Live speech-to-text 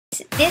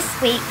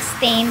this week's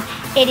theme,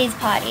 it is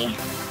party.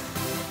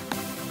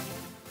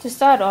 To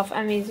start off,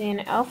 I'm using an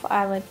e.l.f.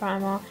 eyelid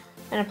primer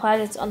and apply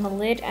this on the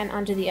lid and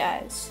under the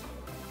eyes.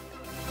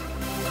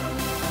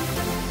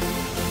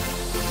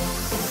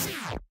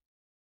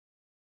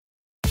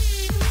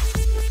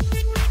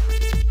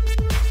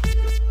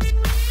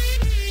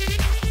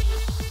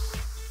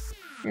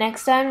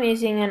 Next, I'm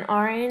using an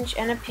orange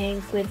and a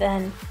pink with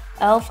an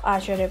e.l.f.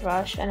 eyeshadow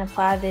brush and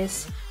apply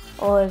this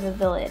all over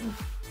the lid.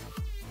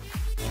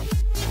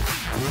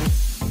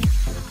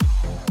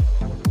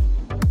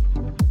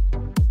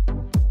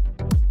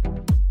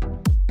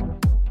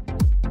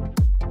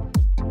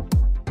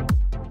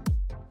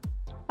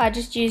 I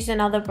just used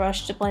another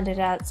brush to blend it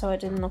out so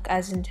it didn't look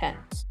as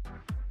intense.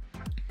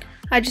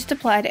 I just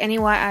applied any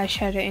white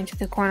eyeshadow into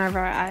the corner of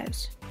our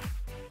eyes.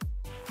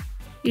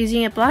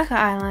 Using a black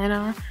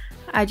eyeliner,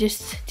 I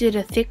just did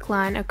a thick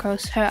line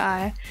across her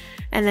eye,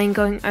 and then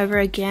going over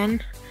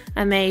again,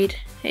 I made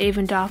it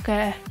even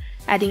darker,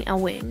 adding a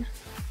wing.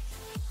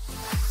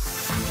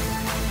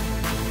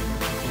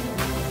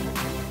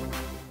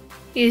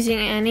 Using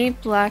any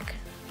black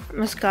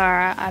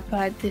mascara, I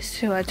applied this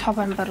to her top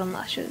and bottom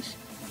lashes.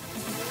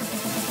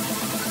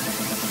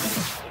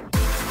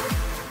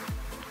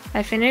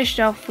 I finished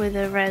off with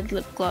a red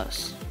lip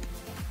gloss.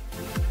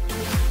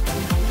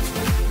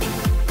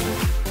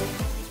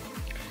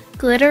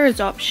 Glitter is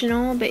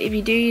optional, but if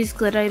you do use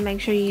glitter,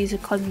 make sure you use a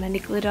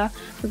cosmetic glitter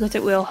because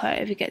it will hurt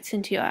if it gets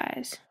into your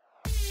eyes.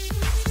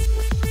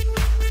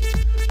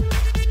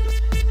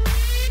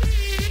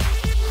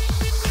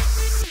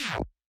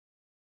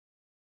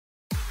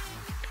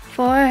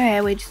 For her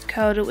hair, we just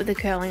curled it with a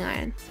curling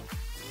iron.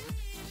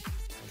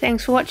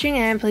 Thanks for watching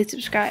and please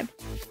subscribe.